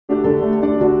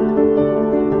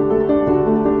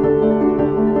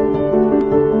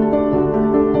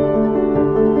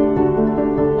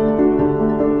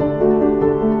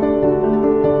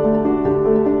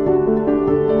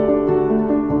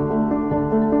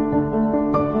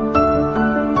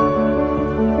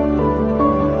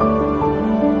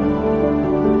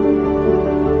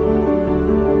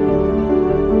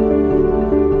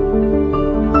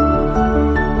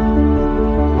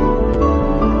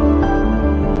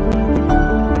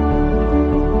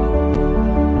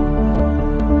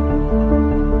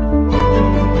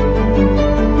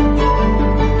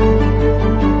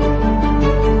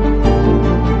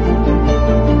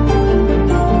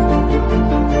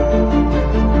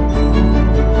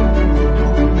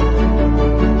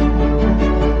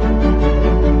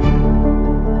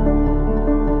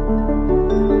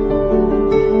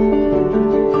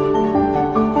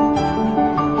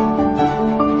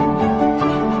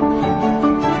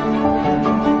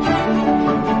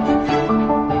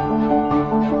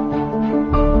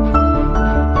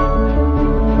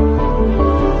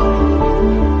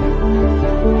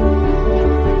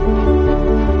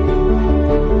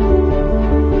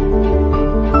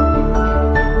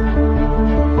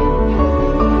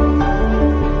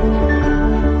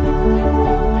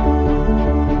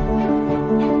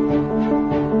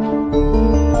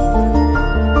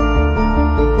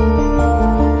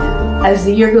as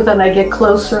the year goes on, I get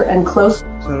closer and closer.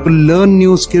 To learn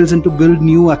new skills and to build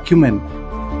new acumen.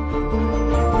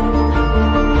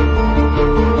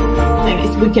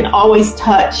 We can always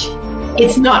touch.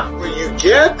 It's not. When you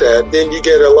get that, then you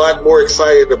get a lot more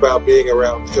excited about being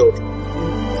around children.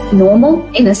 Normal,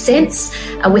 in a sense,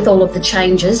 with all of the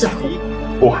changes.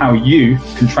 Or how you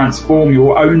can transform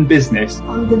your own business.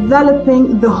 On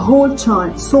developing the whole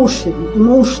child, socially,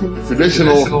 emotionally.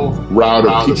 Traditional route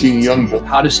of teaching young boys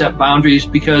how to set boundaries,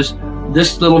 because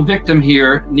this little victim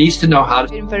here needs to know how to.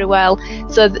 Doing very well,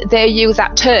 so they use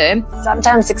that term.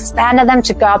 Sometimes expanded them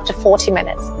to go up to 40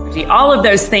 minutes. All of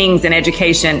those things in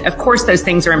education, of course, those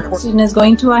things are important. Student is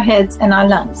going to our heads and our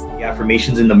lungs. The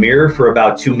affirmations in the mirror for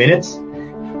about 2 minutes.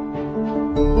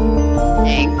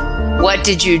 What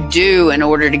did you do in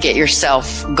order to get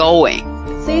yourself going?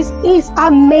 This is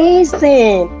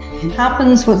amazing. It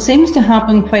happens, what seems to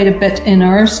happen quite a bit in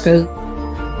our school.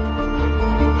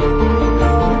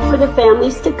 For the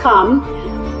families to come,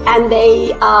 and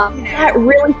they not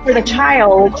really for the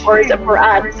child, or is it for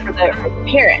us, for the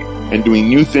parent? And doing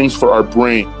new things for our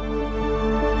brain.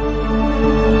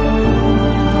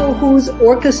 Who's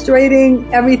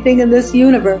orchestrating everything in this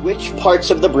universe? Which parts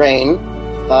of the brain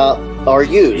are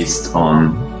used? Based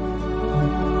on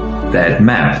that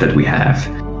map that we have.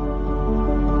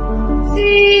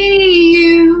 See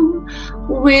you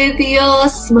with your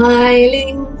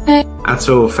smiling face.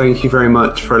 Atul, thank you very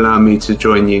much for allowing me to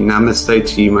join you. Namaste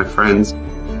to you, my friends.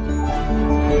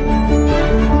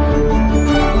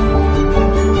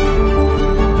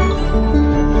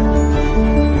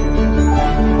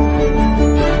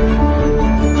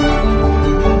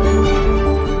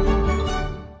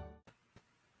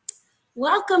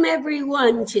 Welcome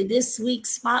everyone to this week's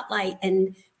Spotlight,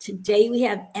 and today we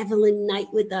have Evelyn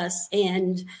Knight with us,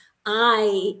 and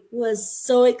I was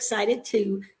so excited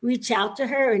to reach out to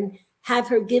her and have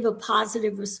her give a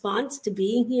positive response to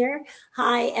being here.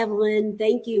 Hi, Evelyn.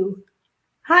 Thank you.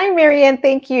 Hi, Marianne.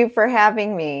 Thank you for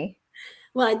having me.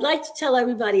 Well, I'd like to tell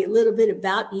everybody a little bit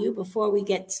about you before we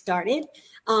get started.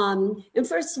 And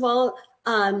first of all,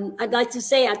 I'd like to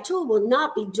say Atul will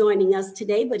not be joining us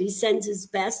today, but he sends his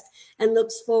best and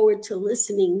looks forward to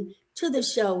listening to the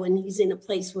show when he's in a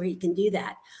place where he can do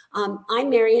that. I'm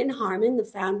Marianne Harmon, the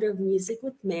founder of Music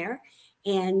with Mare,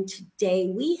 and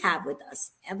today we have with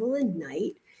us Evelyn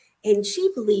Knight, and she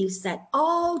believes that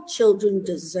all children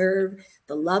deserve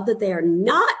the love that they are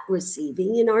not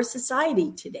receiving in our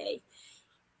society today.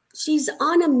 She's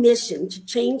on a mission to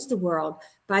change the world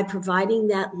by providing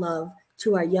that love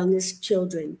to our youngest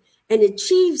children, and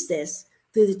achieves this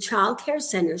through the child care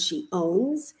center she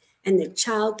owns and the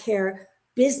Child Care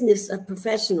Business of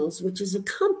Professionals, which is a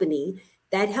company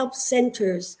that helps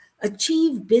centers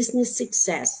achieve business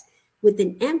success with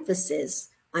an emphasis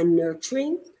on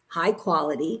nurturing high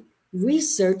quality,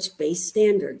 research-based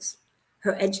standards.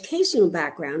 Her educational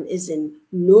background is in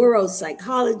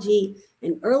neuropsychology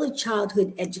and early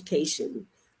childhood education.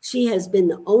 She has been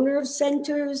the owner of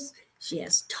centers, she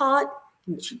has taught,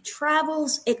 and she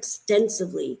travels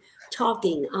extensively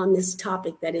talking on this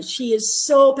topic that she is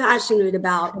so passionate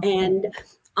about. And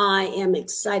I am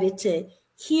excited to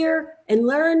hear and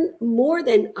learn more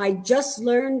than I just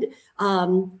learned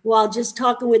while just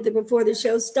talking with her before the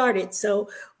show started. So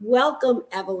welcome,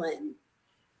 Evelyn.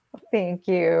 Thank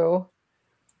you.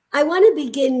 I want to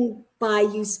begin by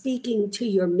you speaking to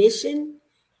your mission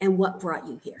and what brought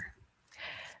you here.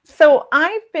 So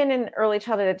I've been in early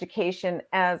childhood education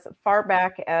as far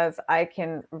back as I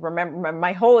can remember,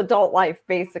 my whole adult life,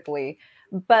 basically.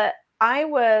 But I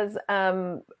was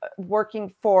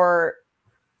working for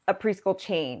a preschool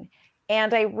chain,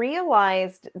 and I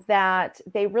realized that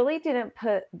they really didn't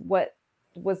put what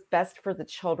was best for the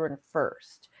children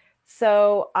first.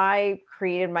 So I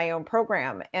created my own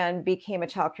program and became a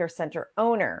child care center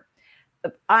owner.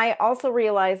 I also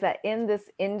realized that in this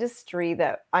industry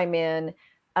that I'm in,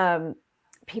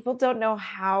 people don't know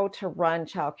how to run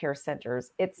child care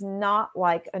centers. It's not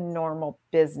like a normal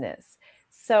business.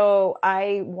 So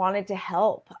I wanted to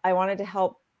help. I wanted to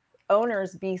help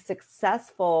owners be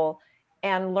successful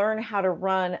and learn how to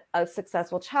run a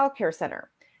successful child care center.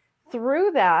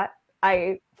 Through that,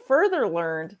 I further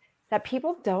learned that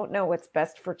people don't know what's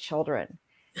best for children.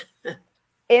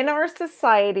 In our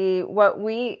society, what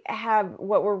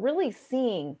we're really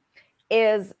seeing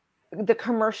is the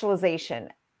commercialization.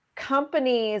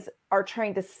 Companies are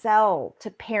trying to sell to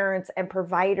parents and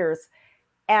providers.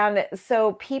 And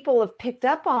so people have picked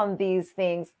up on these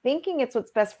things thinking it's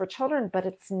what's best for children, but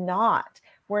it's not.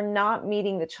 We're not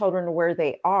meeting the children where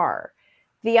they are.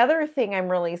 The other thing I'm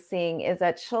really seeing is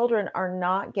that children are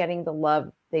not getting the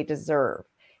love they deserve.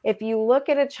 If you look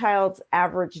at a child's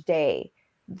average day,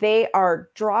 they are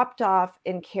dropped off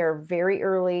in care very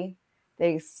early.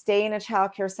 They stay in a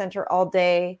child care center all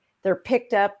day. They're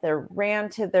picked up, they're ran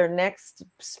to their next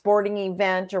sporting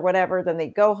event or whatever. Then they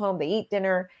go home, they eat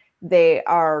dinner, they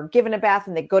are given a bath,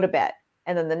 and they go to bed.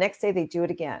 And then the next day they do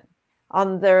it again.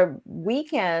 On their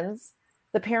weekends,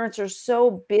 the parents are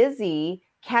so busy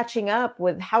catching up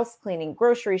with house cleaning,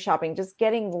 grocery shopping, just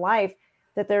getting life,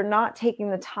 that they're not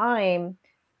taking the time.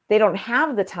 They don't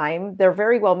have the time. They're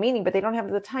very well meaning, but they don't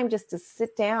have the time just to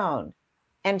sit down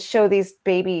and show these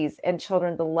babies and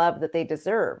children the love that they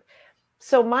deserve.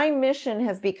 So my mission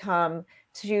has become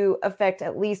to affect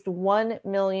at least 1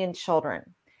 million children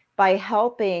by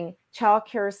helping child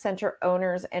care center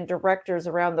owners and directors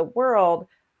around the world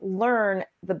learn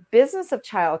the business of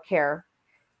childcare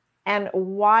and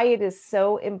why it is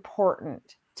so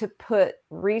important to put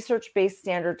research-based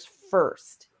standards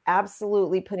first.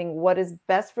 Absolutely putting what is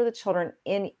best for the children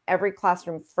in every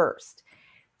classroom first.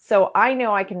 So I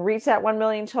know I can reach that 1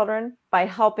 million children by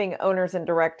helping owners and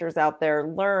directors out there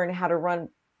learn how to run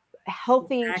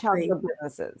healthy childcare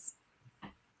businesses.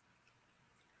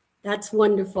 That's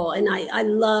wonderful. And I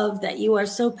love that you are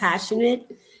so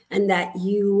passionate and that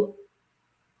you're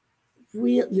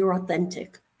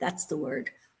authentic. That's the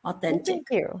word, authentic.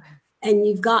 Thank you. And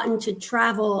you've gotten to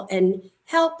travel and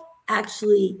help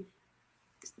actually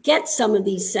get some of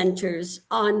these centers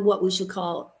on what we should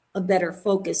call a better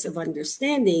focus of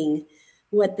understanding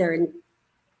what their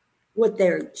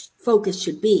focus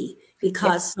should be,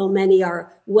 because so many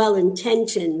are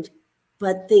well-intentioned,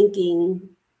 but thinking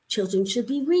children should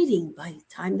be reading by the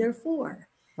time they're 4.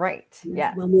 Right.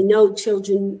 Yeah. When we know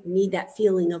children need that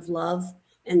feeling of love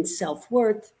and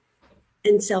self-worth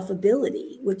and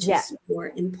self-ability, which is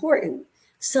more important.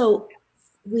 So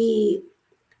we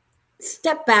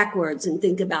step backwards and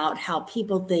think about how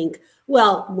people think,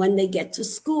 well, when they get to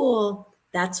school,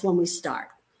 that's when we start.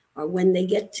 Or when they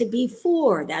get to be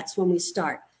 4, that's when we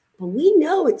start. But we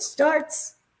know it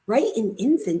starts right in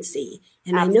infancy.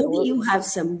 And I know that you have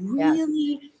some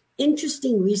really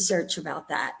interesting research about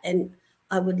that. And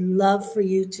I would love for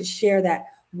you to share that,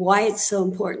 why it's so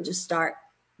important to start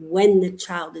when the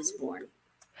child is born.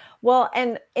 Well,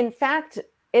 and in fact,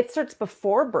 it starts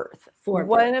before birth.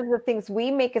 One of the things,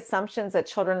 we make assumptions that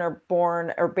children are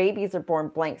born, or babies are born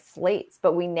blank slates,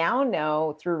 but we now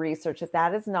know through research that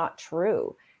that is not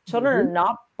true. Children are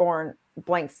not born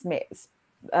blank slates.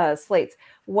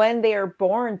 When they are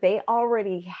born, they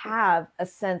already have a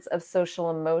sense of social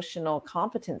emotional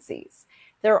competencies.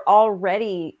 They're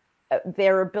already,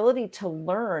 their ability to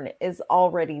learn is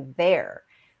already there.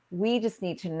 We just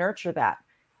need to nurture that.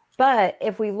 But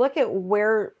if we look at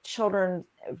where children,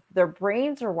 their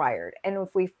brains are wired, and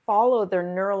if we follow their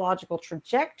neurological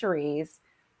trajectories,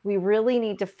 we really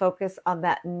need to focus on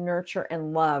that nurture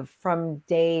and love from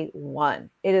day one.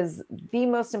 It is the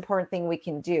most important thing we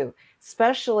can do,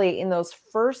 especially in those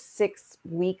first 6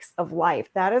 weeks of life.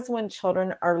 That is when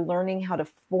children are learning how to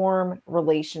form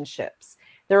relationships.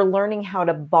 They're learning how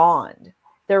to bond.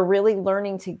 They're really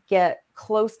learning to get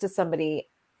close to somebody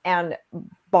and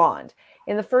bond.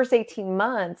 In the first 18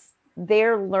 months,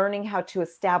 they're learning how to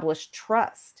establish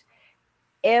trust.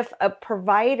 If a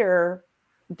provider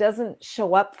doesn't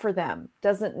show up for them,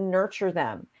 doesn't nurture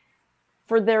them,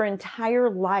 for their entire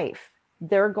life,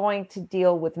 they're going to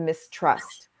deal with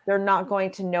mistrust. They're not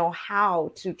going to know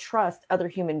how to trust other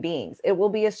human beings. It will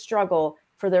be a struggle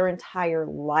for their entire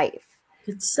life.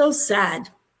 It's so sad.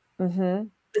 Mm-hmm.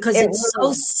 Because it's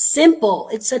so simple.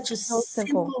 It's such a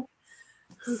simple.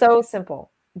 So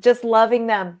simple. Just loving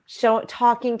them,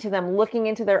 talking to them, looking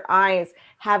into their eyes,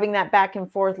 having that back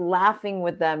and forth, laughing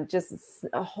with them, just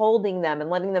holding them and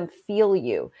letting them feel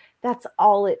you. That's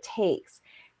all it takes.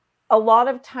 A lot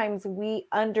of times we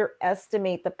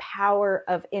underestimate the power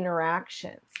of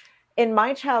interactions. In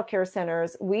my child care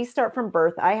centers, we start from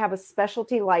birth. I have a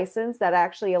specialty license that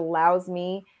actually allows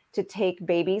me to take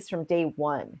babies from day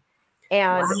 1.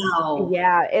 And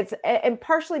yeah, it's, and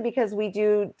partially because we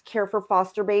do care for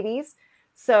foster babies.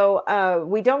 So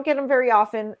we don't get them very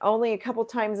often. Only a couple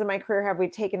times in my career have we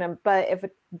taken them. But if a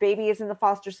baby is in the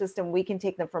foster system, we can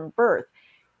take them from birth.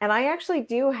 And I actually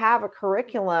do have a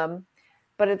curriculum,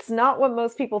 but it's not what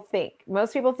most people think.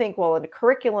 Most people think, well, a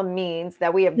curriculum means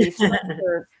that we have these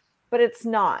structures, but it's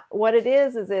not. What it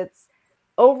is it's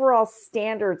overall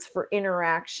standards for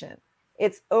interaction.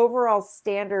 It's overall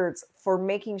standards for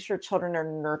making sure children are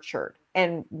nurtured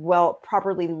and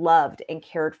properly loved and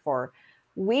cared for.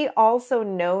 We also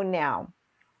know now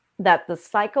that the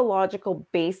psychological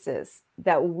basis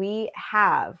that we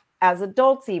have as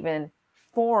adults even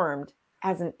formed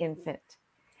as an infant.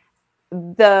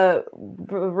 the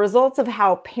results of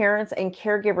how parents and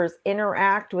caregivers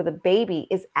interact with a baby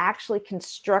is actually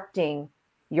constructing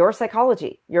your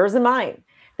psychology, yours and mine.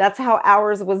 That's how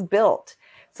ours was built.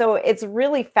 So it's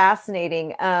really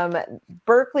fascinating.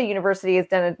 Berkeley University has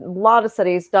done a lot of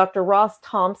studies. Dr. Ross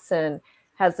Thompson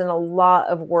has done a lot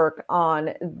of work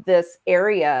on this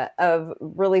area of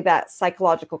really that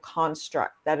psychological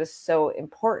construct that is so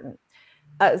important.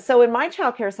 So in my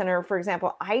child care center, for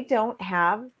example, I don't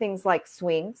have things like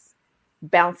swings,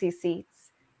 bouncy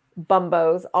seats,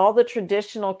 bumbos, all the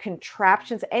traditional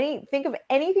contraptions. Think of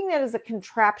anything that is a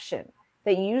contraption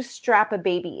that you strap a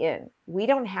baby in. We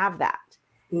don't have that.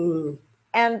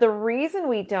 And the reason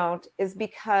we don't is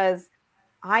because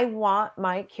I want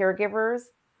my caregivers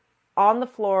on the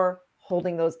floor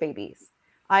holding those babies.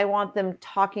 I want them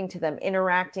talking to them,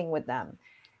 interacting with them.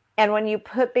 And when you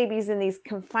put babies in these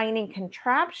confining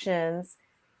contraptions,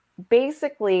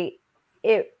 basically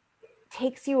it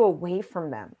takes you away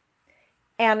from them.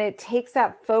 And it takes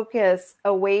that focus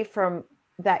away from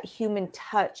that human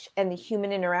touch and the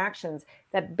human interactions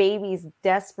that babies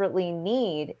desperately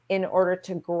need in order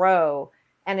to grow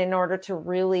and in order to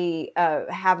really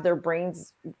have their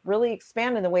brains really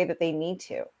expand in the way that they need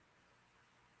to.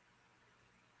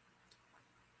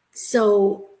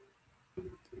 So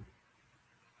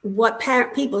what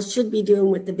people should be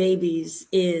doing with the babies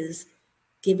is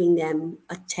giving them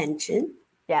attention.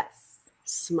 Yes.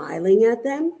 Smiling at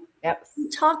them. Yep.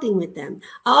 And talking with them.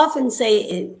 I often say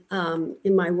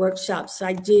in my workshops,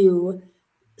 I do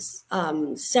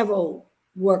several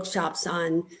workshops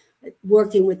on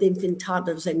working with infant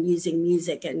toddlers and using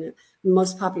music, and the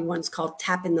most popular one's called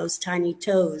Tapping Those Tiny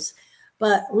Toes.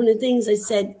 But one of the things I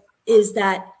said is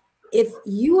that if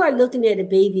you are looking at a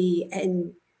baby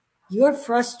and you're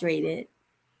frustrated,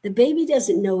 the baby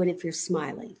doesn't know it if you're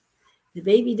smiling. The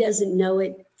baby doesn't know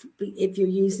it if you're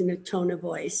using a tone of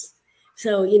voice.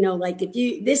 So, like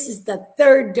this is the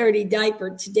third dirty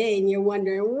diaper today and you're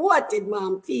wondering, what did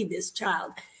mom feed this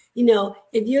child?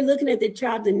 If you're looking at the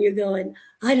child and you're going,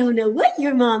 I don't know what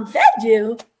your mom fed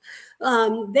you.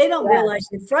 They don't realize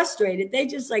you're frustrated. They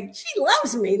just like, she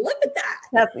loves me. Look at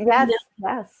that.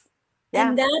 Yes.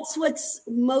 And that's what's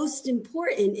most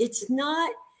important. It's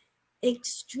not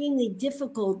extremely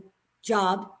difficult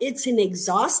job. It's an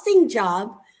exhausting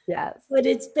job. Yes. But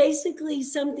it's basically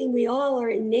something we all are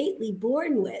innately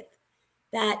born with,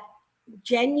 that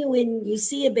genuine, you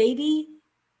see a baby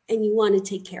and you want to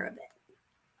take care of it.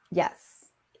 Yes.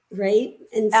 Right?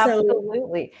 And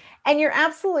absolutely. And you're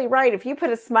absolutely right. If you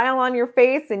put a smile on your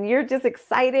face and you're just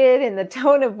excited and the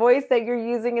tone of voice that you're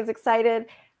using is excited,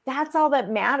 that's all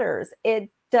that matters. It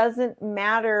doesn't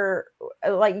matter,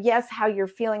 yes, how you're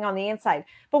feeling on the inside.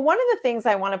 But one of the things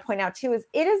I want to point out too is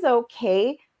it is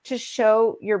okay to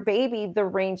show your baby the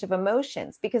range of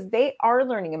emotions, because they are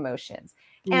learning emotions.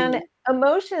 And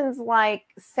emotions like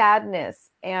sadness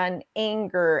and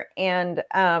anger and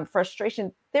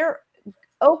frustration, they're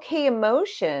okay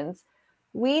emotions.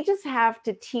 We just have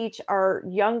to teach our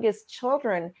youngest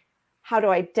children how to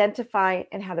identify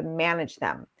and how to manage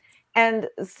them. And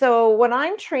so when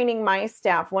I'm training my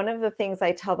staff, one of the things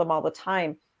I tell them all the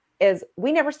time is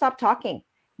we never stop talking.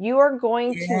 You are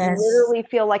going to literally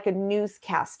feel like a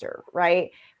newscaster, right?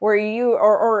 Where you,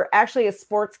 or actually a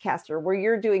sportscaster, where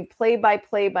you're doing play by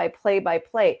play by play by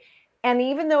play. And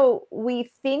even though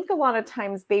we think a lot of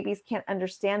times babies can't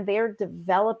understand, they're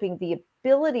developing the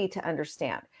ability to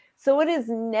understand. So it is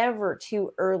never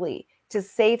too early to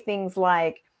say things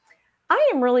like,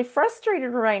 I am really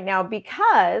frustrated right now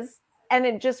because, and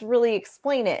it just really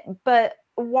explain it, but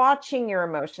watching your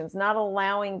emotions, not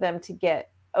allowing them to get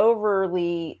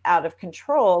overly out of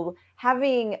control,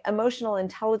 having emotional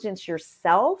intelligence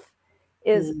yourself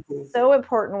is so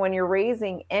important when you're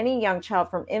raising any young child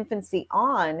from infancy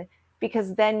on,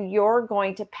 because then you're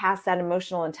going to pass that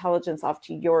emotional intelligence off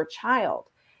to your child.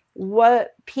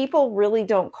 What people really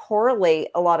don't correlate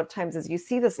a lot of times is you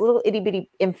see this little itty bitty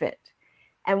infant,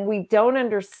 and we don't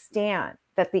understand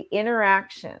that the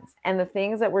interactions and the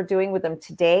things that we're doing with them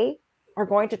today are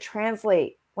going to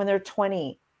translate when they're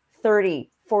 20, 30,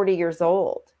 40 years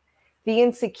old. The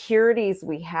insecurities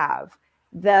we have,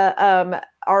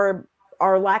 our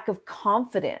lack of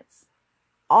confidence,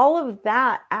 all of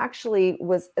that actually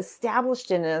was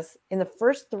established in us in the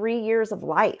first 3 years of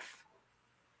life.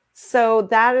 So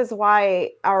that is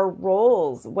why our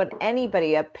roles, when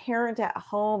anybody, a parent at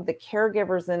home, the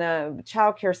caregivers in a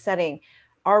childcare setting,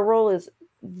 our role is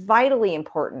vitally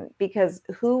important, because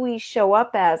who we show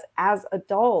up as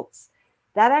adults,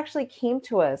 that actually came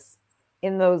to us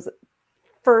in those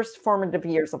first formative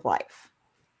years of life.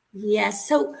 Yes.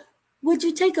 So Would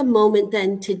you take a moment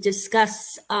then to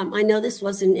discuss, I know this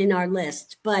wasn't in our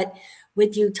list, but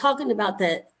with you talking about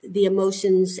the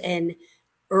emotions and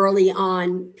early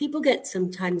on, people get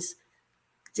sometimes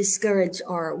discouraged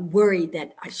or worried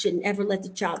that I shouldn't ever let the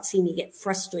child see me get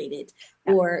frustrated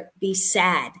or be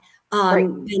sad.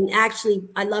 And actually,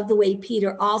 I love the way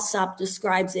Peter Alsop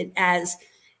describes it as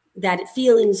that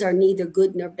feelings are neither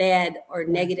good nor bad or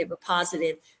negative or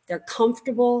positive. They're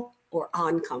comfortable or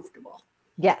uncomfortable.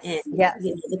 Yes. And yes.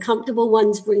 You know, the comfortable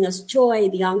ones bring us joy.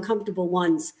 The uncomfortable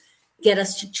ones get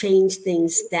us to change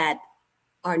things that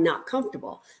are not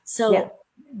comfortable. So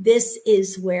this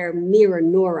is where mirror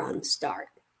neurons start.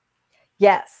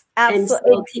 Yes, absolutely. And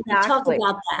so can you talk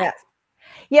about that?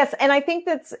 Yes, and I think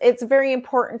it's very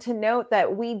important to note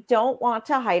that we don't want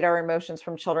to hide our emotions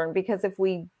from children, because if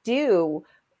we do,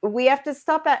 we have to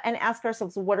stop and ask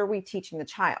ourselves, what are we teaching the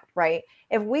child, right?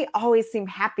 If we always seem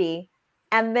happy,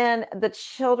 and then the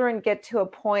children get to a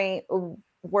point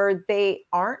where they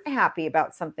aren't happy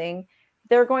about something,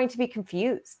 they're going to be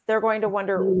confused. They're going to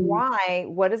wonder why,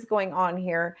 what is going on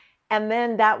here? And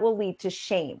then that will lead to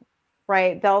shame,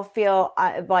 right? They'll feel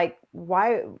like,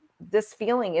 why this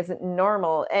feeling isn't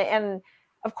normal. And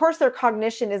of course, their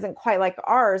cognition isn't quite like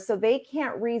ours, so they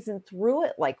can't reason through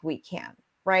it like we can,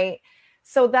 right?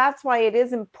 So that's why it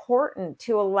is important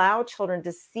to allow children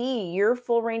to see your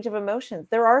full range of emotions.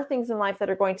 There are things in life that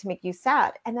are going to make you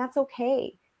sad, and that's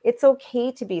okay. It's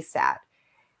okay to be sad.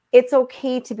 It's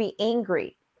okay to be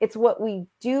angry. It's what we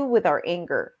do with our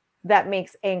anger that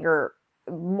makes anger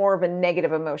more of a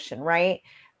negative emotion, right?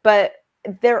 But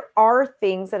there are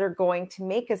things that are going to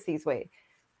make us these ways.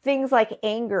 Things like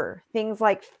anger, things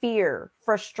like fear,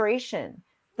 frustration.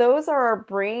 Those are our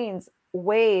brain's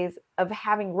ways of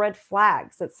having red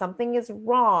flags that something is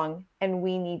wrong and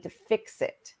we need to fix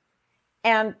it.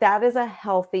 And that is a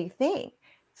healthy thing.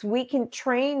 So we can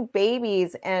train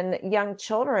babies and young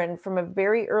children from a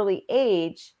very early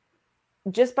age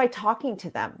just by talking to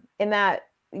them, in that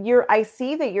I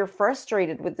see that you're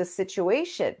frustrated with this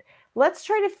situation. Let's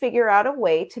try to figure out a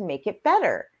way to make it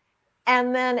better.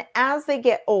 And then as they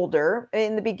get older,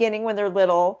 in the beginning when they're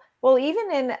little, well,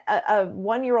 even in a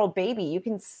 1-year-old baby, you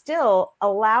can still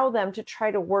allow them to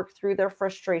try to work through their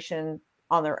frustration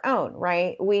on their own,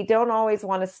 right? We don't always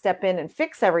want to step in and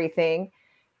fix everything.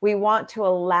 We want to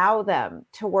allow them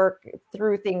to work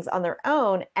through things on their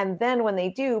own. And then when they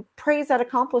do, praise that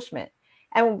accomplishment.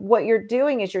 And what you're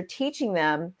doing is you're teaching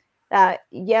them that,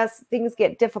 yes, things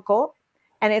get difficult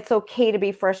and it's okay to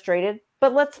be frustrated,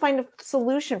 but let's find a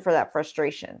solution for that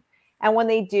frustration. And when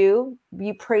they do,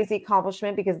 you praise the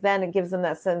accomplishment, because then it gives them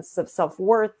that sense of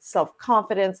self-worth,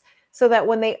 self-confidence, so that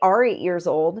when they are 8 years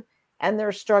old and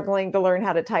they're struggling to learn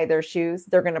how to tie their shoes,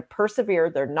 they're going to persevere.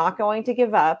 They're not going to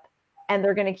give up, and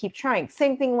they're going to keep trying.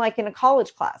 Same thing like in a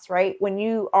college class, right? When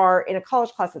you are in a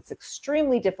college class, it's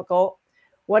extremely difficult.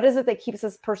 What is it that keeps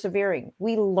us persevering?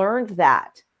 We learned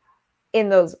that in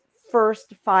those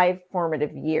first 5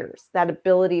 formative years, that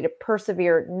ability to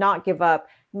persevere, not give up,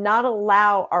 not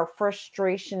allow our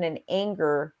frustration and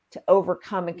anger to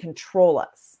overcome and control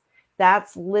us.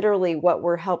 That's literally what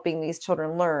we're helping these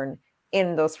children learn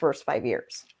in those first 5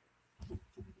 years.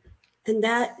 And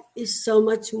that is so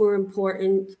much more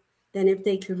important than if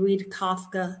they could read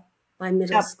Kafka by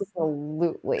middle school.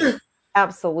 Absolutely.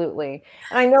 Absolutely.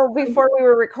 And I know before we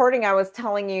were recording, I was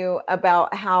telling you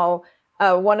about how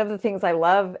one of the things I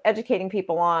love educating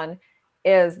people on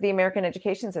is the American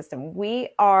education system. We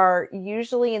are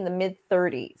usually in the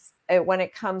mid-30s when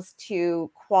it comes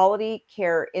to quality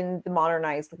care in the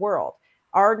modernized world.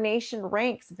 Our nation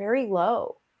ranks very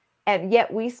low, and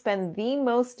yet we spend the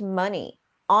most money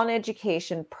on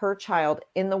education per child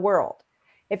in the world.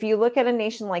 If you look at a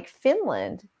nation like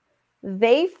Finland,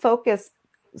 they focus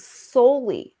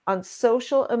solely on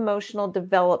social emotional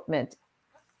development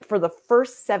for the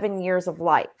first 7 years of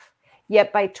life.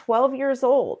 Yet by 12 years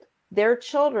old, their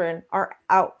children are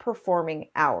outperforming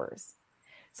ours.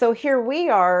 So here we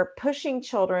are pushing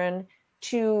children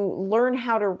to learn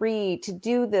how to read, to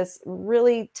do this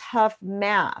really tough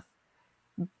math.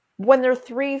 When they're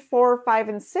 3, 4, 5,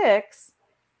 and 6,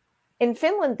 in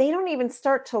Finland, they don't even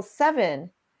start till 7,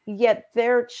 yet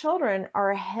their children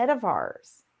are ahead of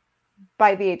ours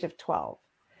by the age of 12.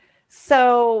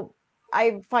 So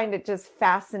I find it just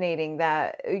fascinating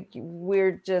that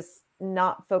we're just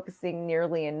not focusing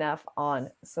nearly enough on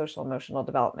social emotional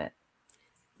development.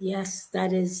 Yes,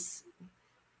 that is.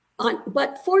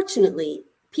 But fortunately,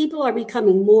 people are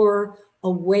becoming more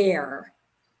aware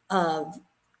of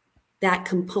that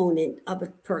component of a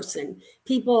person.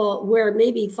 People, where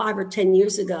maybe 5 or 10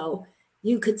 years ago,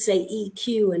 you could say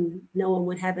EQ and no one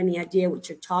would have any idea what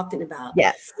you're talking about.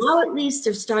 Yes. Now at least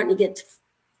they're starting to get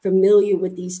familiar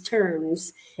with these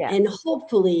terms. Yes. And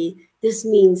hopefully this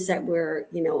means that we're,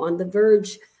 on the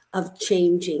verge of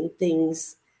changing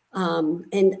things.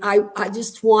 And I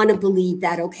just want to believe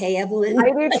that. Okay, Evelyn? I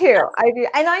do too. I do.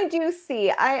 And I do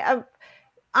see, I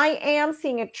am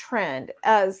seeing a trend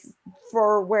as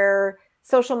for where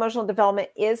social emotional development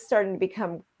is starting to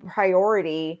become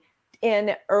priority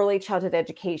in early childhood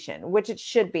education, which it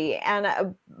should be.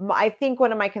 And I think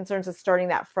one of my concerns is starting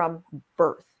that from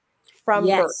birth.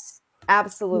 Birth.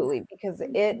 Absolutely. Because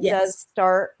it does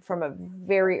start from a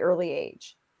very early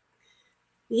age.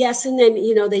 Yes. And then,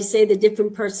 they say the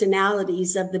different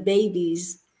personalities of the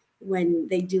babies when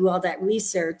they do all that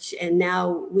research. And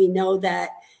now we know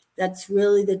that that's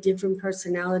really the different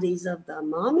personalities of the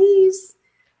mommies.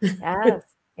 Yes.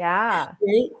 Yeah.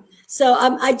 Right. So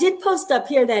I did post up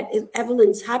here that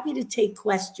Evelyn's happy to take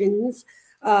questions.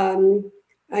 I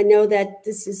know that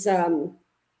this is a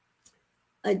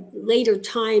later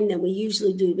time than we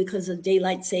usually do because of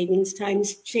daylight savings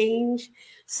times change.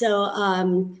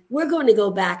 So we're going to go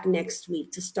back next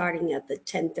week to starting at the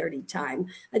 10:30 time.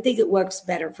 I think it works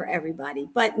better for everybody.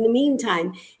 But in the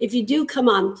meantime, if you do come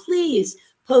on, please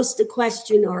post a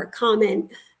question or a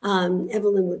comment.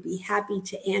 Evelyn would be happy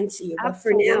to answer you. But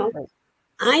for now,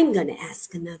 I'm going to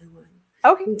ask another one.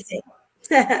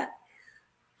 Okay.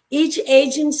 Each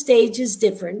age and stage is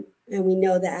different, and we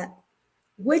know that.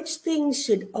 Which things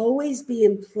should always be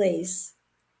in place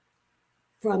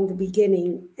from the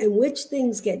beginning, and which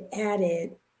things get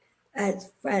added at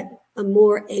a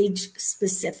more age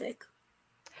specific?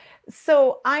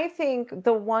 So I think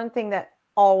the one thing that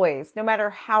always, no matter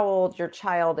how old your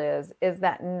child is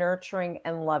that nurturing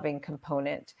and loving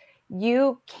component.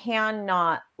 You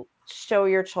cannot show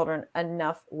your children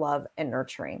enough love and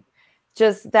nurturing.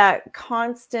 Just that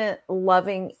constant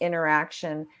loving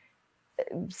interaction,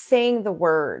 saying the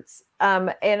words.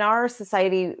 In our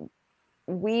society,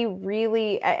 we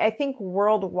really, I think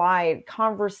worldwide,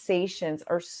 conversations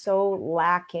are so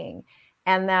lacking,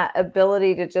 and that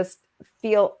ability to just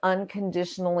feel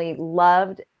unconditionally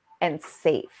loved and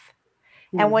safe.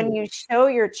 Mm-hmm. And when you show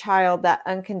your child that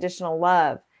unconditional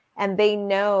love, and they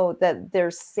know that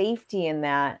there's safety in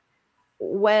that,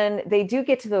 when they do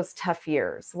get to those tough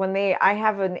years, I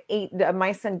have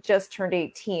my son just turned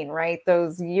 18, right?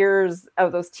 Those years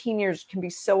of those teen years can be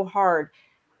so hard.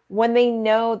 When they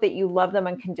know that you love them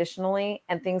unconditionally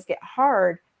and things get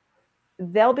hard,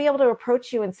 they'll be able to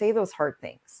approach you and say those hard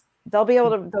things. They'll be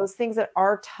able to, those things that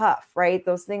are tough, right?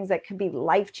 Those things that could be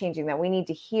life-changing that we need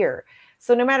to hear.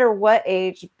 So no matter what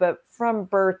age, but from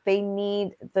birth, they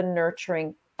need the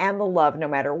nurturing and the love no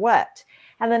matter what.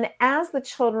 And then as the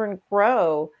children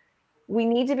grow, we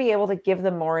need to be able to give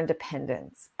them more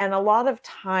independence. And a lot of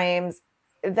times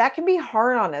that can be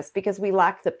hard on us because we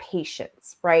lack the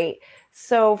patience, right?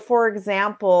 So for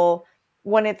example,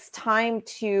 when it's time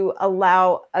to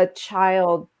allow a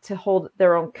child to hold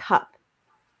their own cup,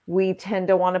 we tend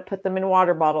to want to put them in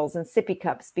water bottles and sippy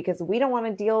cups because we don't want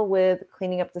to deal with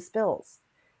cleaning up the spills.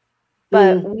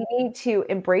 But we need to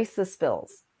embrace the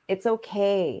spills. It's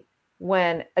okay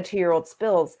when a 2-year-old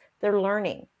spills, they're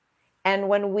learning. And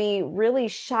when we really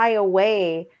shy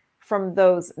away from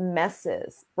those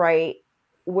messes, right,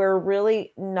 we're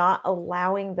really not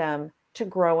allowing them to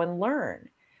grow and learn.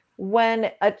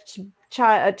 When a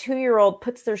 2-year-old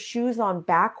puts their shoes on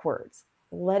backwards,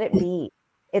 let it be.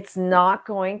 It's not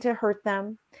going to hurt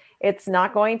them. It's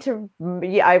not going to,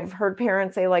 I've heard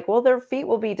parents say like, well, their feet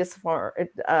will be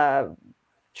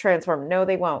transformed. No,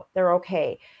 they won't. They're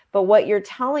okay. But what you're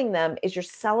telling them is you're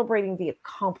celebrating the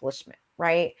accomplishment,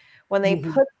 right? When they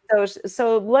put those,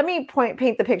 so let me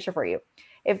paint the picture for you.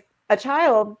 If a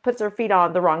child puts their feet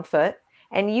on the wrong foot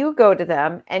and you go to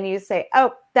them and you say,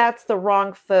 oh, that's the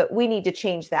wrong foot, we need to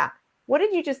change that. What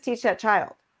did you just teach that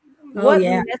child? What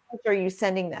message are you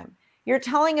sending them? You're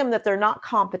telling them that they're not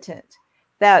competent,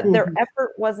 that their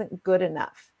effort wasn't good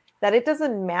enough, that it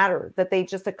doesn't matter that they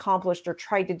just accomplished or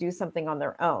tried to do something on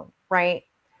their own, right?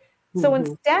 So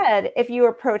instead, if you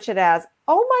approach it as,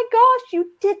 oh my gosh,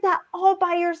 you did that all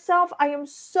by yourself. I am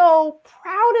so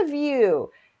proud of you.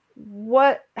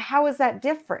 How is that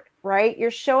different, right?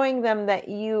 You're showing them that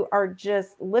you are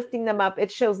just lifting them up.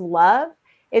 It shows love.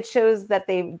 It shows that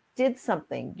they did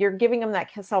something. You're giving them that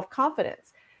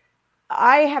self-confidence.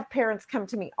 I have parents come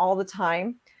to me all the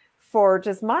time for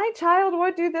just my child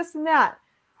would do this and that.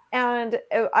 And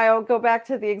I'll go back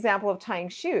to the example of tying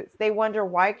shoes. They wonder,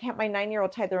 why can't my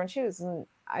 9-year-old tie their own shoes? And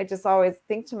I just always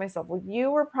think to myself, well,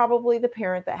 you were probably the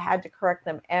parent that had to correct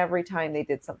them every time they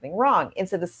did something wrong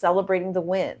instead of celebrating the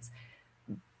wins.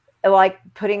 like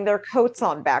putting their coats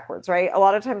on backwards, right? A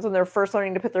lot of times when they're first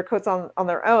learning to put their coats on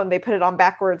their own, they put it on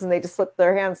backwards and they just slip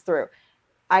their hands through.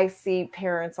 I see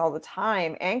parents all the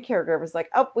time and caregivers like,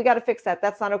 oh, we got to fix that.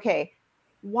 That's not okay.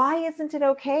 Why isn't it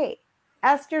okay?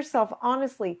 Ask yourself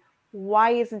honestly, why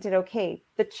isn't it okay?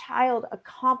 The child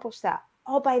accomplished that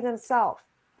all by themselves.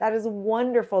 That is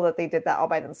wonderful that they did that all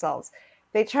by themselves.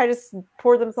 They try to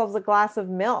pour themselves a glass of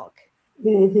milk.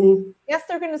 Mm-hmm. Yes,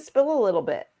 they're going to spill a little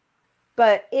bit.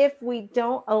 But if we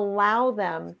don't allow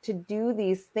them to do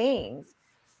these things,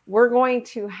 we're going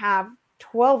to have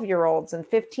 12-year-olds and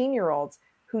 15-year-olds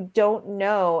who don't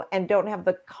know and don't have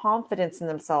the confidence in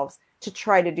themselves to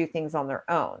try to do things on their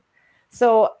own.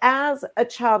 So as a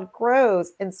child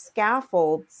grows and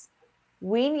scaffolds,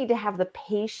 we need to have the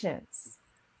patience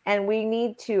and we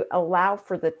need to allow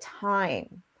for the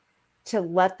time to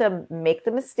let them make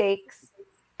the mistakes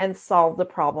and solve the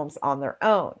problems on their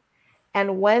own.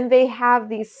 And when they have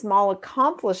these small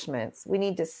accomplishments, we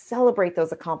need to celebrate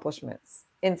those accomplishments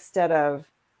instead of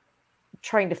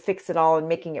trying to fix it all and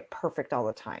making it perfect all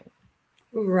the time.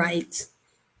 Right.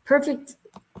 Perfect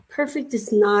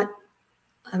is not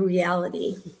a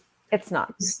reality. It's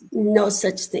not. There's no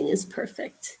such thing as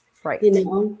perfect. Right. You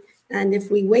know, and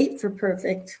if we wait for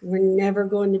perfect, we're never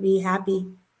going to be happy.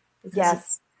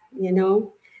 Yes. You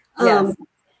know? Yes.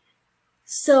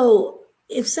 So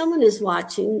if someone is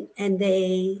watching and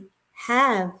they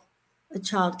have a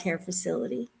child care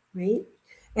facility, right?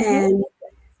 Mm-hmm. And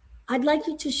I'd like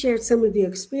you to share some of your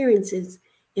experiences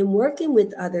in working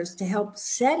with others to help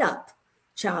set up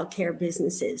child care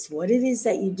businesses, what it is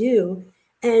that you do,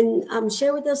 and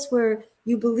share with us where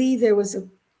you believe there was a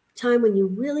time when you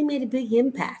really made a big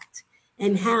impact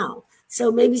and how.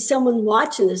 So maybe someone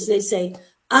watching this, they say,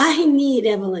 I need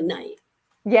Evelyn Knight.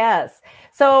 Yes.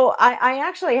 So I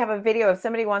actually have a video if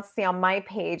somebody wants to see on my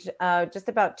page. Just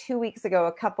about 2 weeks ago,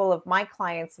 a couple of my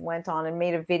clients went on and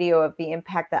made a video of the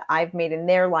impact that I've made in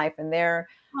their life and their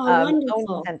own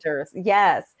centers.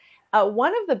 Yes.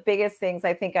 One of the biggest things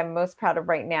I think I'm most proud of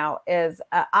right now is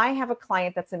I have a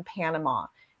client that's in Panama,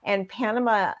 and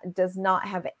Panama does not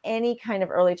have any kind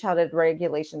of early childhood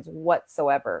regulations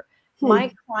whatsoever.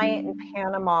 My client in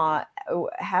Panama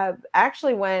have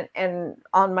actually went and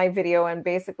on my video and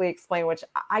basically explained, which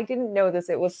I didn't know this.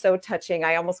 It was so touching.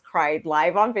 I almost cried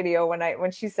live on video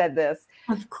when she said this.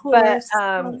 Of course.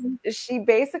 But she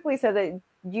basically said that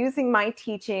using my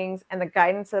teachings and the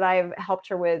guidance that I've helped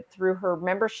her with through her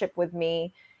membership with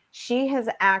me, she has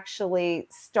actually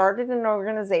started an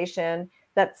organization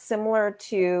that's similar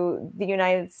to the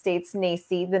United States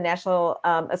NACI, the National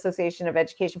Association of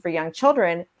Education for Young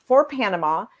Children, for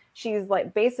Panama. She's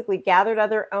like basically gathered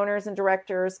other owners and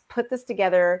directors, put this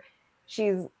together.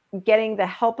 She's getting the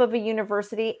help of a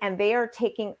university, and they are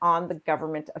taking on the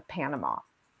government of Panama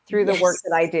through the work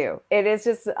that I do. It is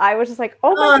just, I was just like,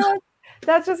 oh my God,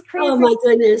 that's just crazy. Oh my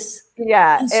goodness.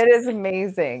 Yeah, it is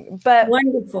amazing. But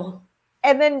wonderful.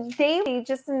 And then daily,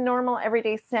 just in normal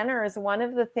everyday centers, one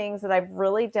of the things that I've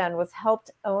really done was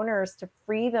helped owners to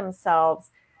free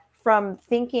themselves from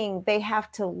thinking they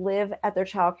have to live at their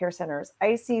childcare centers.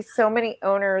 I see so many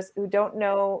owners who don't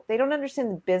know, they don't understand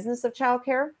the business of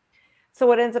childcare. So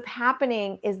what ends up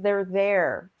happening is they're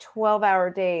there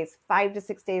 12-hour days, 5 to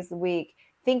 6 days a week,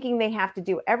 thinking they have to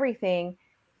do everything.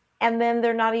 And then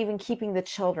they're not even keeping the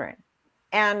children.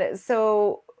 And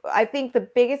so I think the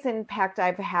biggest impact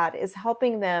I've had is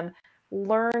helping them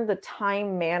learn the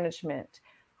time management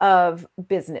of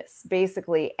business,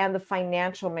 basically, and the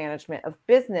financial management of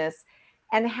business,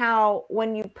 and how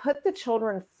when you put the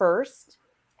children first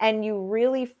and you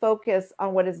really focus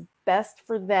on what is best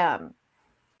for them,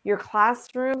 your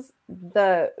classrooms,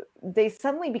 they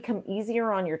suddenly become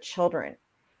easier on your children.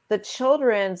 The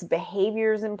children's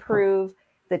behaviors improve.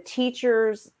 The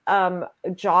teacher's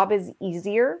job is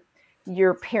easier.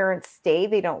 Your parents stay,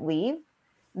 they don't leave.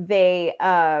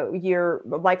 You're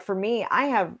like, for me, I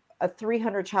have a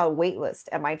 300 child wait list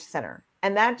at my center.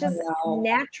 And that just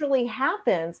naturally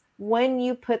happens when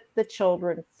you put the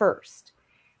children first.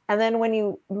 And then when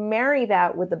you marry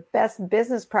that with the best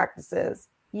business practices,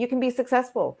 you can be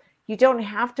successful. You don't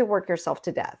have to work yourself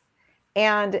to death,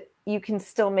 and you can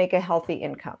still make a healthy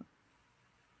income.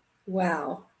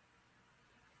 Wow.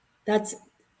 That's,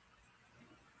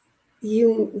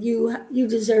 you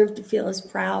deserve to feel as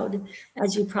proud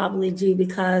as you probably do,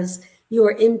 because you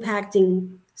are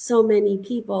impacting so many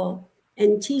people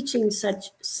and teaching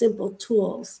such simple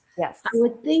tools. Yes. I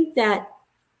would think that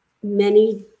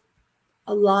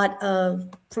a lot of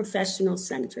professional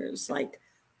centers, like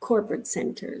corporate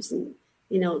centers and,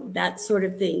 that sort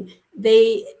of thing,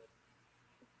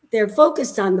 they're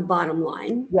focused on the bottom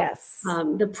line. Yes.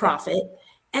 The profit.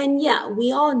 And yeah,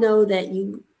 we all know that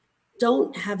you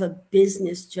don't have a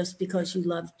business just because you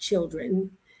love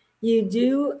children. You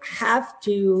do have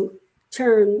to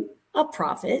turn a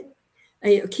profit,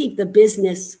 keep the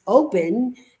business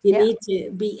open. You need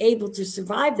to be able to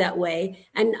survive that way.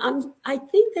 And I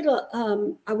think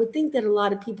that I would think that a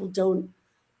lot of people don't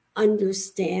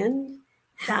understand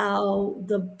how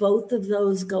the both of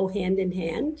those go hand in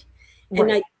hand. Right.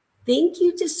 And I think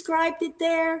you described it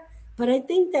there, but I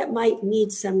think that might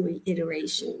need some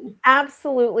reiteration.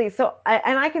 Absolutely. So,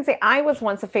 and I can say I was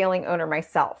once a failing owner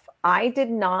myself. I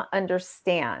did not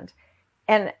understand.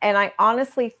 And I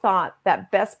honestly thought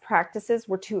that best practices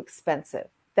were too expensive,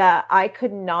 that I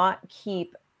could not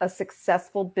keep a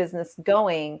successful business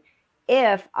going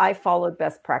if I followed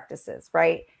best practices,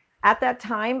 right? At that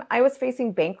time, I was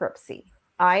facing bankruptcy.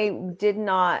 I did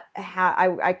not have,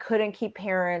 I couldn't keep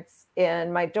parents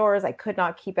in my doors. I could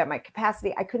not keep at my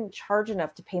capacity. I couldn't charge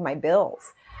enough to pay my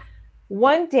bills.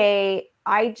 One day,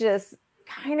 I just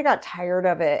kind of got tired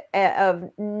of it, of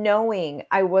knowing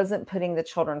I wasn't putting the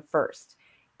children first.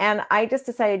 And I just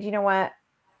decided, you know what?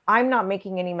 I'm not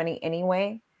making any money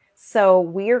anyway. So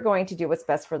we are going to do what's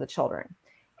best for the children.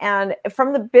 And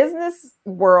from the business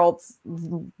worldview,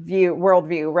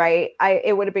 right?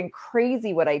 It would have been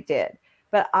crazy what I did.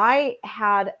 But I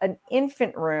had an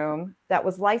infant room that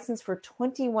was licensed for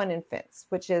 21 infants,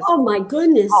 which is, oh my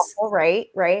goodness. Awful,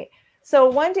 right? So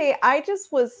one day I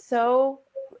just was so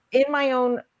in my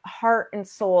own heart and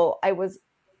soul, I was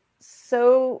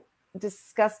so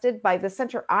disgusted by the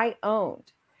center I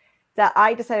owned that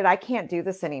I decided I can't do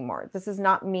this anymore. This is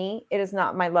not me. It is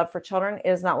not my love for children. It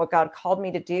is not what God called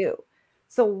me to do.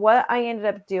 So what I ended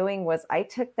up doing was I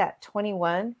took that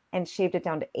 21 and shaved it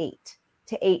down to 8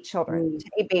 children, to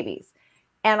 8 babies.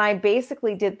 And I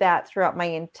basically did that throughout my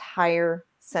entire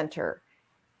center.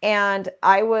 And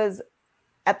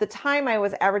at the time, I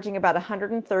was averaging about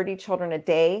 130 children a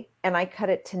day, and I cut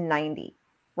it to 90,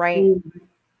 right?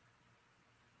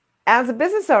 As a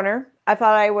business owner, I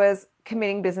thought I was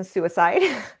committing business suicide.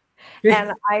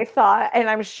 And I thought, and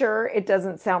I'm sure it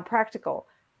doesn't sound practical,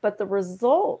 but the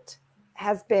result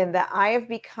has been that I have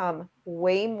become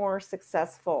way more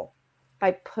successful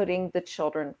by putting the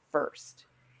children first.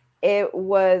 It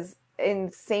was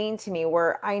insane to me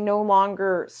where I no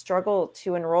longer struggle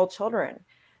to enroll children.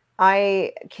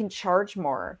 I can charge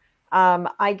more.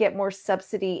 I get more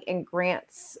subsidy and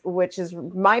grants, which is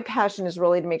my passion is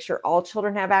really to make sure all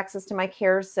children have access to my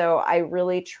care. So I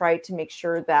really try to make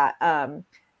sure that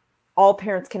all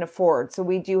parents can afford. So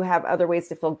we do have other ways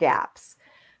to fill gaps.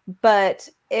 But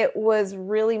it was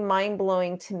really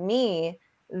mind-blowing to me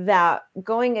that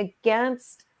going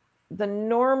against the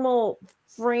normal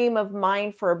frame of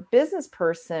mind for a business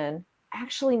person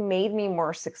actually made me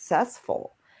more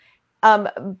successful.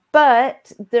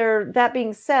 But that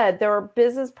being said, there are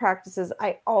business practices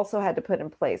I also had to put in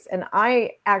place. And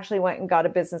I actually went and got a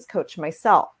business coach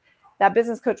myself. That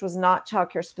business coach was not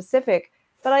childcare specific,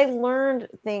 but I learned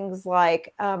things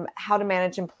like how to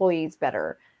manage employees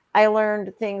better. I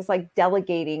learned things like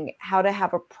delegating, how to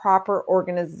have a proper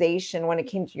organization when it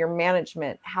came to your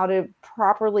management, how to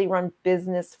properly run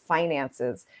business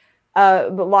finances. A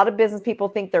lot of business people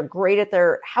think they're great at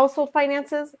their household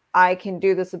finances. I can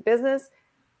do this with business,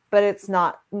 but it's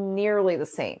not nearly the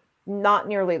same. Not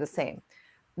nearly the same.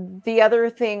 The other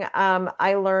thing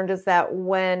I learned is that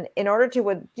in order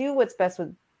to do what's best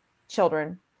with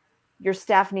children, your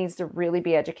staff needs to really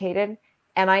be educated.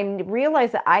 And I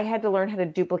realized that I had to learn how to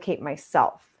duplicate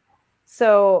myself.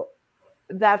 So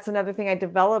that's another thing I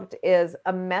developed is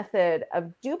a method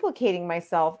of duplicating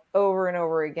myself over and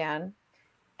over again.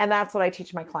 And that's what I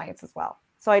teach my clients as well.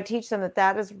 So I teach them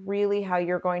that is really how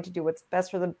you're going to do what's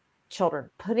best for the children,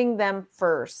 putting them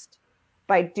first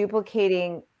by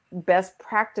duplicating best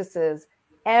practices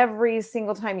every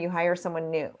single time you hire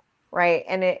someone new, right?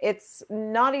 And it's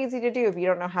not easy to do if you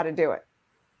don't know how to do it.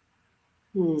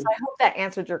 So I hope that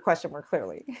answered your question more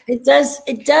clearly. It does.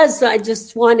 It does. So I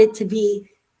just wanted to be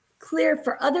clear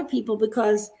for other people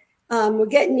because we're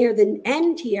getting near the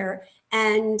end here.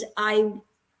 And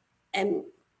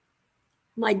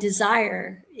my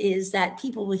desire is that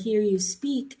people will hear you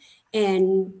speak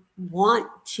and want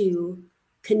to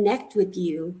connect with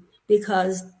you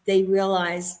because they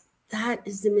realize that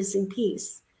is the missing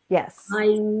piece. Yes. I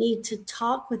need to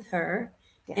talk with her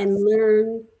and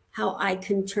learn how I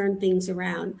can turn things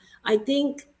around. I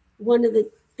think one of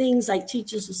the things like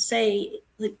teachers will say,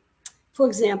 like, for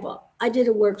example, I did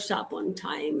a workshop one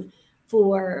time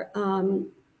for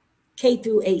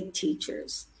K-8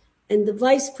 teachers, and the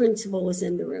vice principal was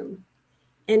in the room.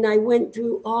 And I went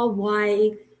through all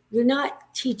why you're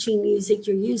not teaching music,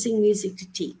 you're using music to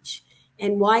teach.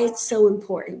 and why it's so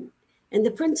important. And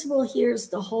the principal hears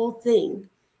the whole thing.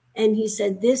 And he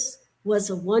said, this was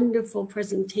a wonderful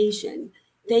presentation.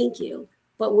 Thank you.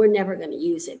 But we're never going to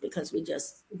use it because we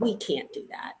can't do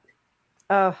that.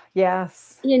 Oh,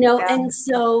 yes. You know, yeah. And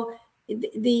so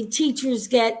the teachers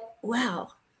get, wow.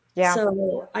 Yeah.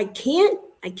 So I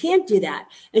can't do that.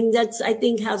 And that's, I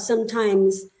think, how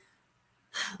sometimes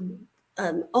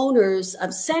owners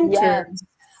of centers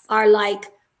are like,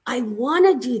 I want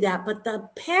to do that, but the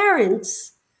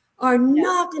parents are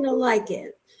not going to like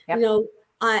it. Yep. You know,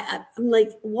 I'm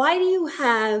like, why do you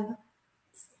have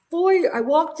I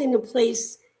walked in a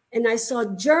place and I saw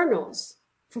journals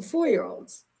for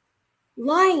 4-year-olds,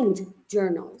 lined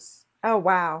journals. Oh,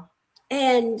 wow.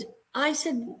 And I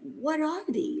said, what are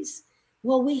these?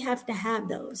 Well, we have to have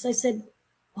those. I said,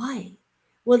 why?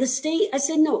 Well, the state, I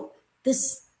said, no, the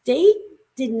state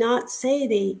did not say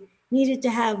they needed to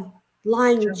have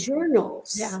lined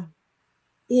journals. Yeah.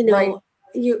 You know,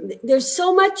 there's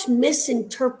so much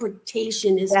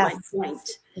misinterpretation is my point.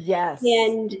 Yes.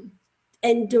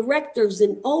 And directors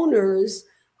and owners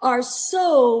are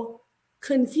so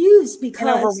confused because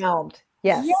and overwhelmed.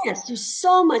 Yes. Yes, there's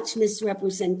so much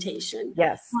misrepresentation.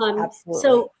 Yes, absolutely.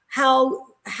 So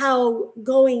how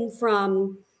going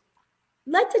from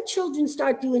let the children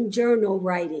start doing journal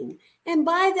writing, and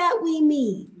by that we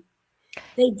mean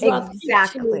they draw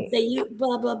pictures, they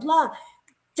blah blah blah,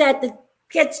 that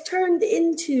gets turned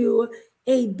into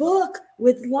a book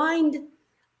with lined.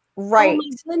 Right. Oh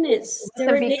my goodness.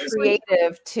 To be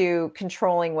creative to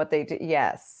controlling what they do.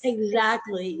 Yes.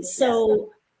 Exactly. So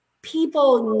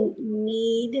people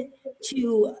need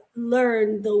to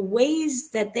learn the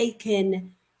ways that they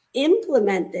can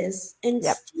implement this and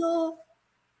still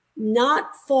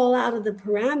not fall out of the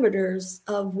parameters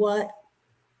of what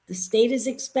the state is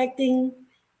expecting.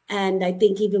 And I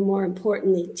think even more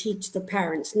importantly, teach the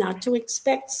parents not to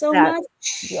expect so much.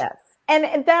 Yes.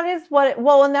 And that is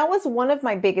and that was one of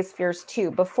my biggest fears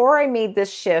too. Before I made this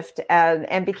shift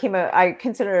and became I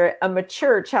consider a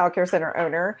mature childcare center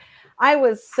owner, I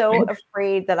was so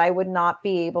afraid that I would not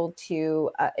be able to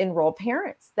enroll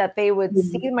parents, that they would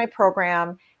see my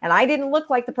program and I didn't look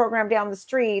like the program down the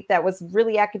street that was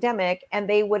really academic and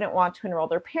they wouldn't want to enroll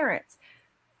their parents.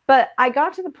 But I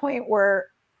got to the point where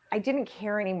I didn't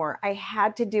care anymore. I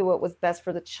had to do what was best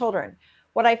for the children.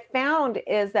 What I found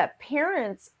is that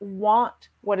parents want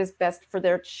what is best for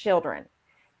their children.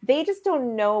 They just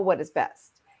don't know what is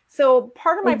best. So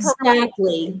part of my program,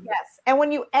 yes. And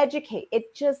when you educate,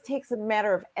 it just takes a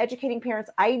matter of educating parents.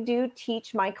 I do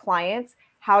teach my clients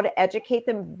how to educate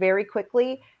them very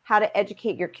quickly, how to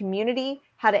educate your community,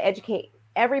 how to educate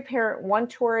every parent one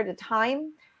tour at a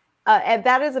time. And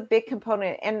that is a big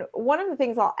component. And one of the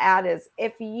things I'll add is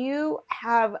if you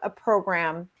have a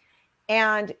program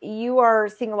and you are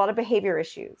seeing a lot of behavior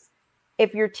issues,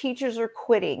 if your teachers are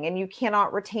quitting and you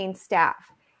cannot retain staff,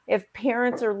 if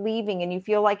parents are leaving and you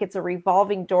feel like it's a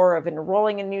revolving door of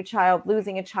enrolling a new child,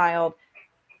 losing a child,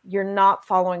 you're not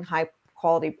following high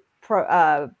quality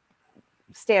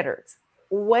standards.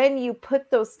 When you put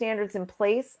those standards in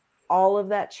place, all of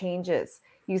that changes.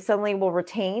 You suddenly will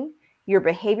retain, your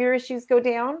behavior issues go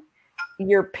down,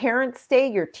 your parents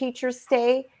stay, your teachers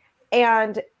stay,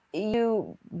 and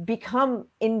you become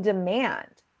in demand,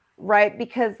 right?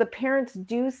 Because the parents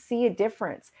do see a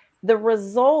difference. The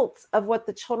results of what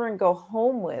the children go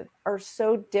home with are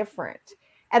so different.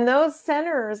 And those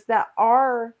centers that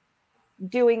are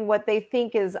doing what they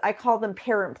think is, I call them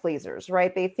parent pleasers,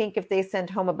 right? They think if they send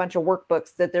home a bunch of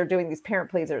workbooks that they're doing these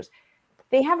parent pleasers.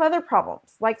 They have other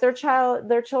problems, like their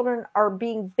children are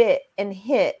being bit and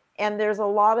hit, and there's a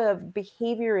lot of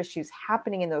behavior issues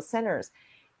happening in those centers.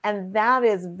 And that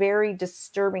is very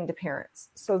disturbing to parents.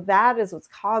 So that is what's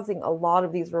causing a lot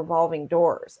of these revolving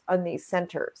doors on these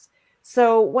centers.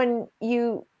 So when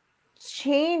you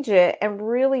change it and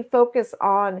really focus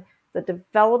on the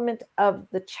development of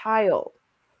the child,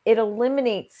 it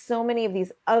eliminates so many of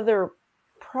these other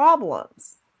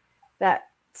problems. That's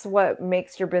what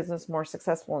makes your business more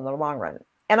successful in the long run.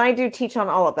 And I do teach on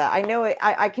all of that. I know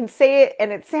I can say it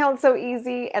and it sounds so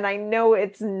easy, and I know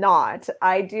it's not.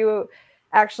 I do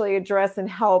actually address and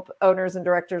help owners and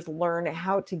directors learn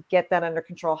how to get that under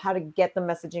control, how to get the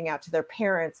messaging out to their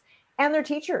parents and their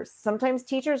teachers. Sometimes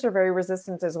teachers are very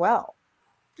resistant as well.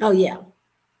 Oh, yeah.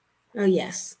 Oh,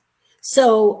 yes.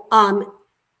 So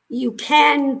you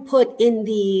can put in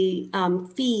the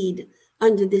feed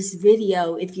under this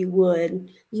video, if you would,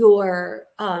 your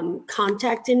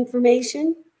contact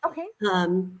information. Okay.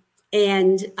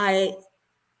 And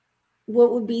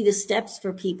what would be the steps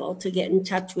for people to get in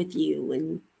touch with you,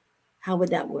 and how would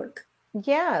that work?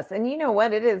 Yes, and you know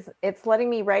what it is? It's letting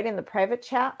me write in the private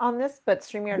chat on this, but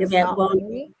StreamYard is not letting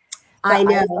me. So I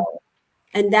know,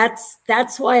 and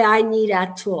that's why I need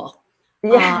a tool.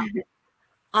 Yeah.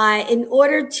 In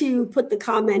order to put the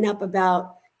comment up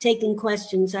about taking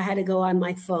questions, I had to go on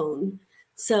my phone.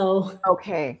 So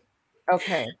okay.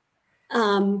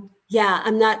 Yeah,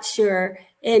 I'm not sure,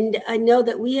 and I know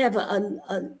that we have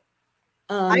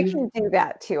I can do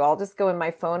that too. I'll just go in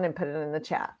my phone and put it in the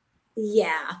chat.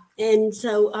 Yeah, and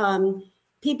so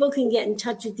people can get in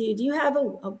touch with you. Do you have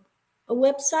a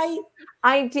website?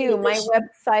 I do. My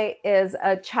website is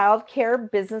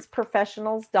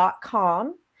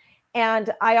childcarebusinessprofessionals.com.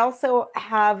 And I also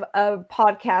have a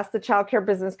podcast, The Child Care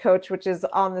Business Coach, which is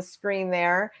on the screen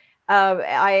there.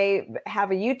 I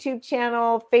have a YouTube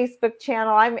channel, Facebook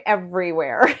channel. I'm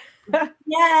everywhere.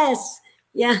 Yes.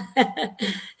 Yeah.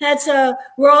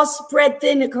 We're all spread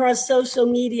thin across social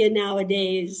media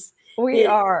nowadays. We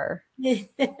are.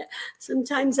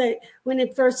 Sometimes when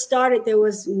it first started, there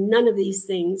was none of these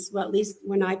things. Well, at least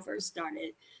when I first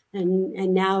started.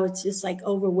 And now it's just like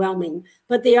overwhelming.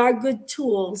 But they are good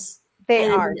tools. They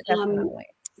are, definitely.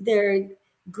 They're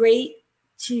great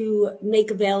to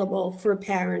make available for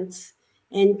parents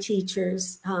and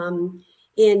teachers.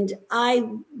 And I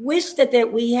wish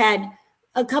that we had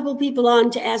a couple people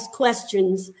on to ask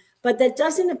questions, but that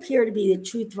doesn't appear to be the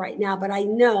truth right now. But I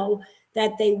know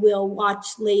that they will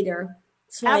watch later.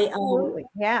 So absolutely.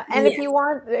 Yeah. And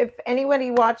if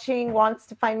anybody watching wants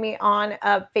to find me on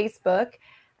Facebook,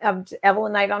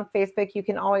 Evelyn Knight on Facebook, you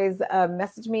can always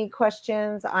message me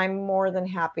questions. I'm more than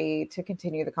happy to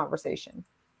continue the conversation.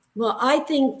 Well, I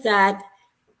think that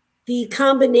the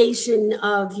combination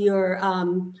of your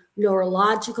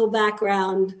neurological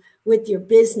background with your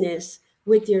business,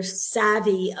 with your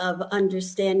savvy of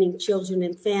understanding children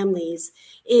and families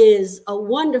is a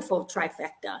wonderful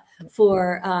trifecta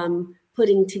for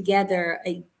putting together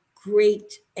a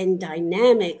great and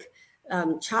dynamic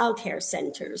childcare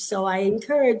centers. So I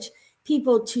encourage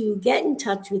people to get in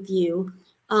touch with you.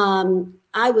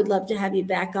 I would love to have you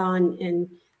back on and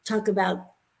talk about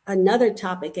another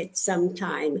topic at some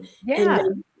time. Yeah.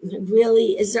 And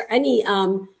really, is there any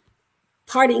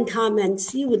parting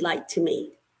comments you would like to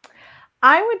make?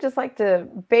 I would just like to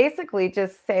basically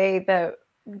just say that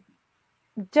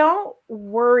don't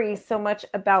worry so much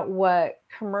about what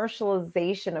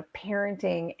commercialization of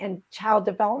parenting and child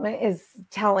development is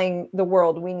telling the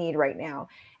world we need right now,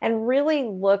 and really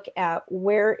look at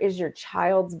where is your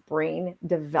child's brain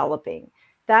developing.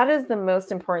 That is the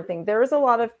most important thing. There's a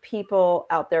lot of people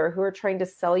out there who are trying to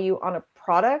sell you on a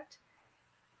product,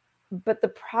 but the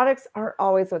products aren't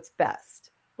always what's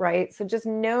best, right? So just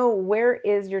know where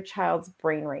is your child's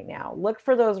brain right now. Look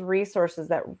for those resources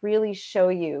that really show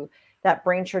you that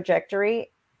brain trajectory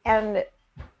and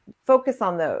focus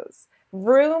on those.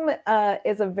 Vroom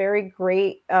is a very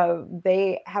great,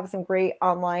 they have some great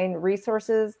online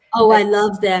resources. Oh, I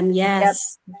love them.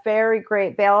 Yes. Very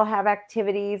great. They all have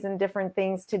activities and different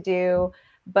things to do,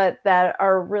 but that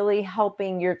are really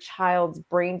helping your child's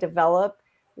brain develop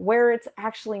where it's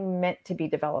actually meant to be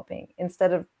developing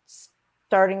instead of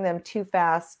starting them too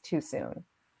fast, too soon.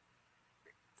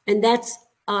 And that's,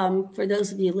 for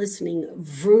those of you listening,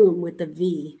 Vroom with a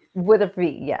V. With a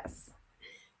V, yes.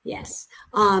 Yes.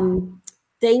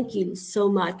 Thank you so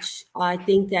much. I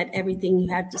think that everything you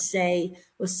had to say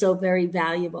was so very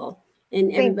valuable.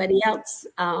 And everybody else,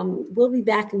 we'll be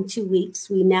back in 2 weeks.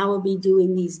 We now will be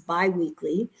doing these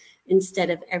bi-weekly instead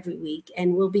of every week.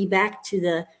 And we'll be back to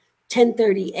the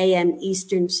 10:30 a.m.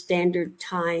 Eastern Standard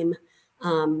Time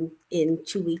in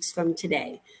 2 weeks from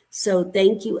today. So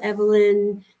thank you,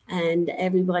 Evelyn, and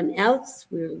everyone else.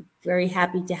 We're very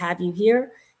happy to have you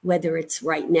here, whether it's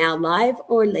right now live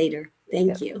or later.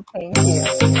 Thank you. Thank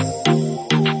you.